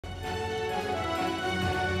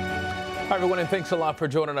Hi, everyone, and thanks a lot for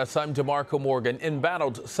joining us. I'm DeMarco Morgan.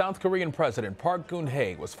 Embattled South Korean President Park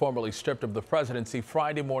Geun-hye was formally stripped of the presidency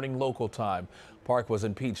Friday morning local time. Park was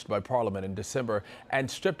impeached by Parliament in December and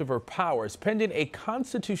stripped of her powers pending a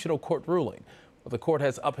constitutional court ruling. The court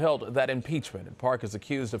has upheld that impeachment, and Park is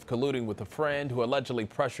accused of colluding with a friend who allegedly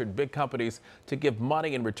pressured big companies to give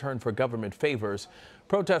money in return for government favors.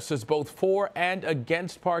 Protesters both for and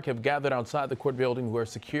against Park have gathered outside the court building, where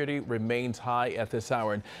security remains high at this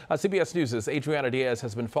hour. And CBS News' Adriana Diaz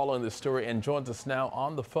has been following this story and joins us now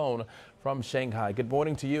on the phone from Shanghai. Good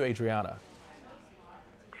morning to you, Adriana.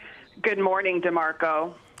 Good morning,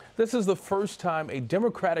 DeMarco. This is the first time a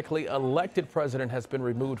democratically elected president has been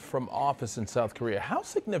removed from office in South Korea. How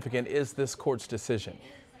significant is this court's decision?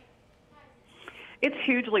 It's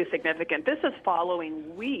hugely significant. This is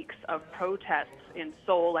following weeks of protests in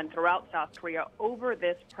Seoul and throughout South Korea over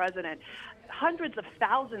this president. Hundreds of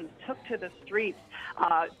thousands took to the streets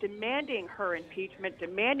demanding her impeachment,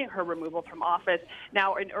 demanding her removal from office.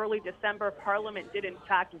 Now, in early December, Parliament did in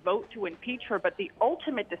fact vote to impeach her, but the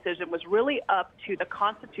ultimate decision was really up to the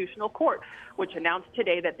Constitutional Court, which announced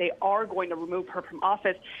today that they are going to remove her from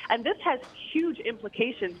office. And this has huge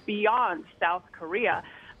implications beyond South Korea.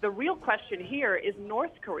 The real question here is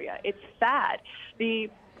North Korea. It's sad. The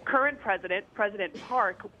current president, President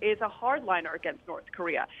Park, is a hardliner against North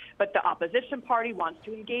Korea, but the opposition party wants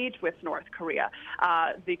to engage with North Korea.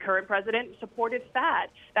 The current president supported THAAD.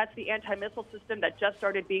 That's the anti-missile system that just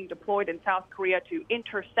started being deployed in South Korea to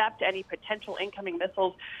intercept any potential incoming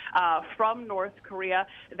missiles from North Korea.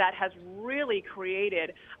 That has really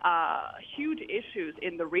created huge issues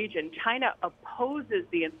in the region. China opposes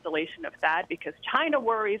the installation of THAAD because China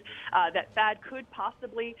worries that THAAD could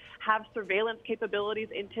possibly have surveillance capabilities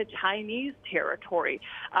into Chinese territory.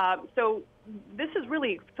 So this is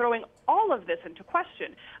really throwing all of this into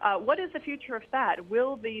question. What is the future of THAAD?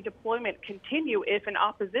 Will the deployment continue if an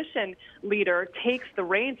opposition leader takes the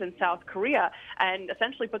reins in South Korea and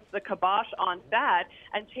essentially puts the kibosh on THAAD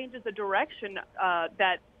and changes the direction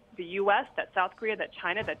that the U.S., that South Korea, that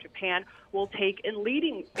China, that Japan will take in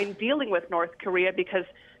dealing with North Korea, because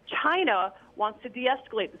China wants to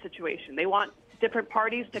de-escalate the situation. They want different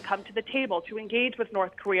parties to come to the table to engage with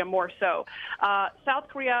North Korea more so. South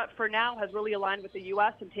Korea, for now, has really aligned with the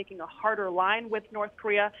U.S. in taking a harder line with North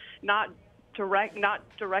Korea, not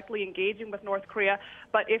directly engaging with North Korea.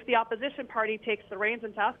 But if the opposition party takes the reins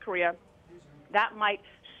in South Korea, that might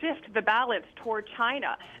shift the balance toward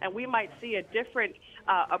China, and we might see a different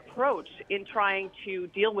approach in trying to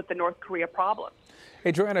deal with the North Korea problem.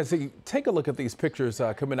 Adriana, as you take a look at these pictures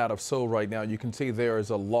coming out of Seoul right now, you can see there is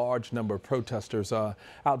a large number of protesters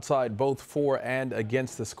outside, both for and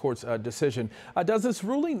against this court's decision. Does this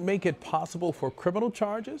ruling make it possible for criminal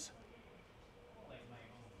charges?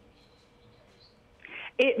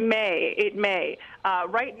 It may. It may.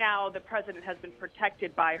 Right now, the president has been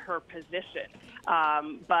protected by her position,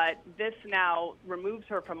 but this now removes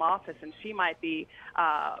her from office, and she might be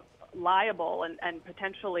liable and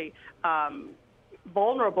potentially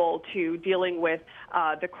vulnerable to dealing with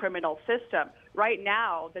the criminal system. Right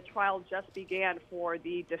now, the trial just began for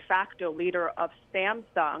the de facto leader of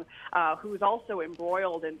Samsung, who's also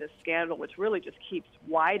embroiled in this scandal, which really just keeps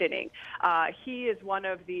widening. He is one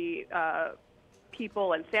of the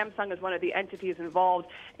people, and Samsung is one of the entities involved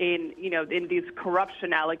in, in these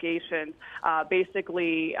corruption allegations,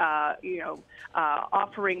 basically,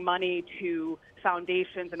 offering money to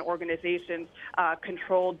foundations and organizations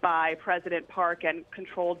controlled by President Park and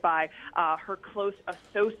controlled by her close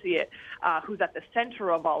associate, who's at the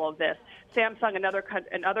center of all of this. Samsung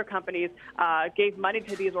and other companies gave money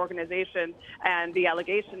to these organizations, and the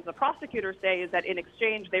allegations the prosecutors say is that in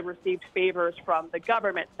exchange they received favors from the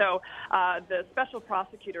government. So the special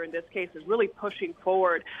prosecutor in this case is really pushing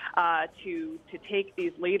forward to take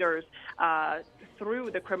these leaders through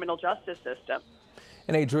the criminal justice system.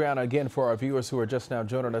 And Adriana, again, for our viewers who are just now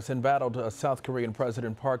joining us, embattled South Korean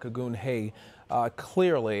President Park Geun-hye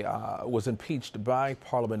clearly was impeached by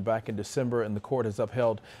Parliament back in December, and the court has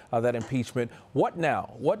upheld that impeachment. What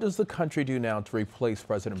now? What does the country do now to replace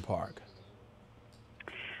President Park?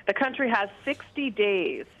 The country has 60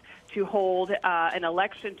 days to hold an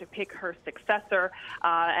election to pick her successor.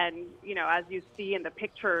 And, as you see in the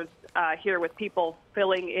pictures here with people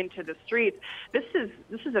filling into the streets, this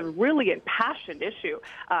is a really impassioned issue.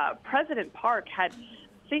 President Park had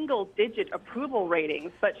single-digit approval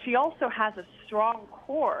ratings, but she also has a strong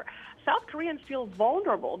core. South Koreans feel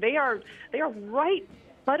vulnerable. They are right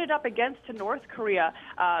butted up against to North Korea,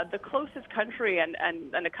 the closest country and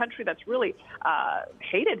a country that's really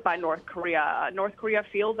hated by North Korea. North Korea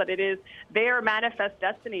feels that it is their manifest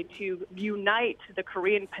destiny to unite the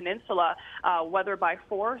Korean peninsula, whether by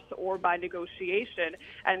force or by negotiation.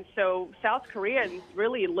 And so South Koreans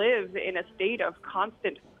really live in a state of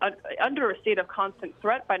constant, under a state of constant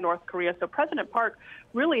threat by North Korea. So President Park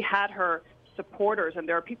really had her supporters, and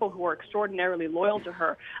there are people who are extraordinarily loyal to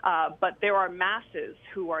her, but there are masses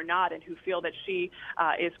who are not and who feel that she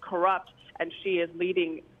is corrupt and she is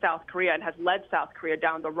leading South Korea and has led South Korea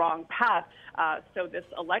down the wrong path. So this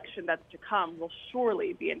election that's to come will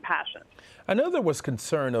surely be impassioned. I know there was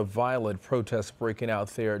concern of violent protests breaking out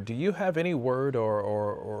there. Do you have any word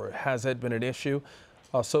or has it been an issue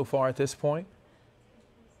so far at this point?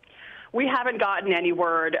 We haven't gotten any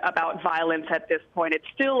word about violence at this point. It's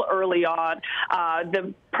still early on.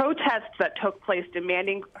 The protests that took place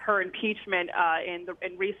demanding her impeachment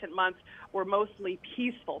in recent months were mostly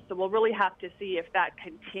peaceful. So we'll really have to see if that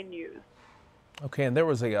continues. Okay, and there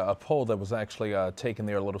was a poll that was actually taken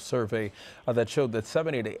there, a little survey that showed that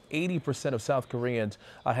 70 to 80% of South Koreans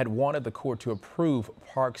had wanted the court to approve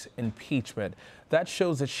Park's impeachment. That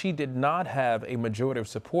shows that she did not have a majority of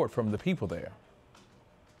support from the people there.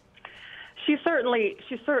 She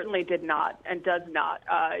certainly did not and does not.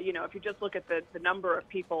 You know, if you just look at the number of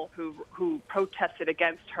people who protested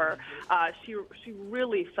against her, she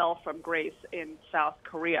really fell from grace in South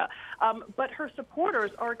Korea. But her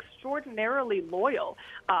supporters are extraordinarily loyal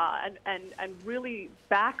and really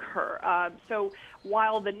back her. So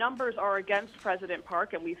while the numbers are against President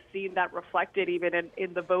Park, and we've seen that reflected even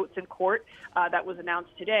in the votes in court that was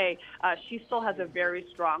announced today, she still has a very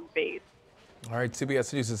strong base. All right,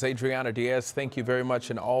 CBS News' Adriana Diaz, thank you very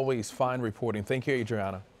much, and always fine reporting. Thank you,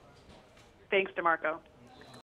 Adriana. Thanks, DeMarco.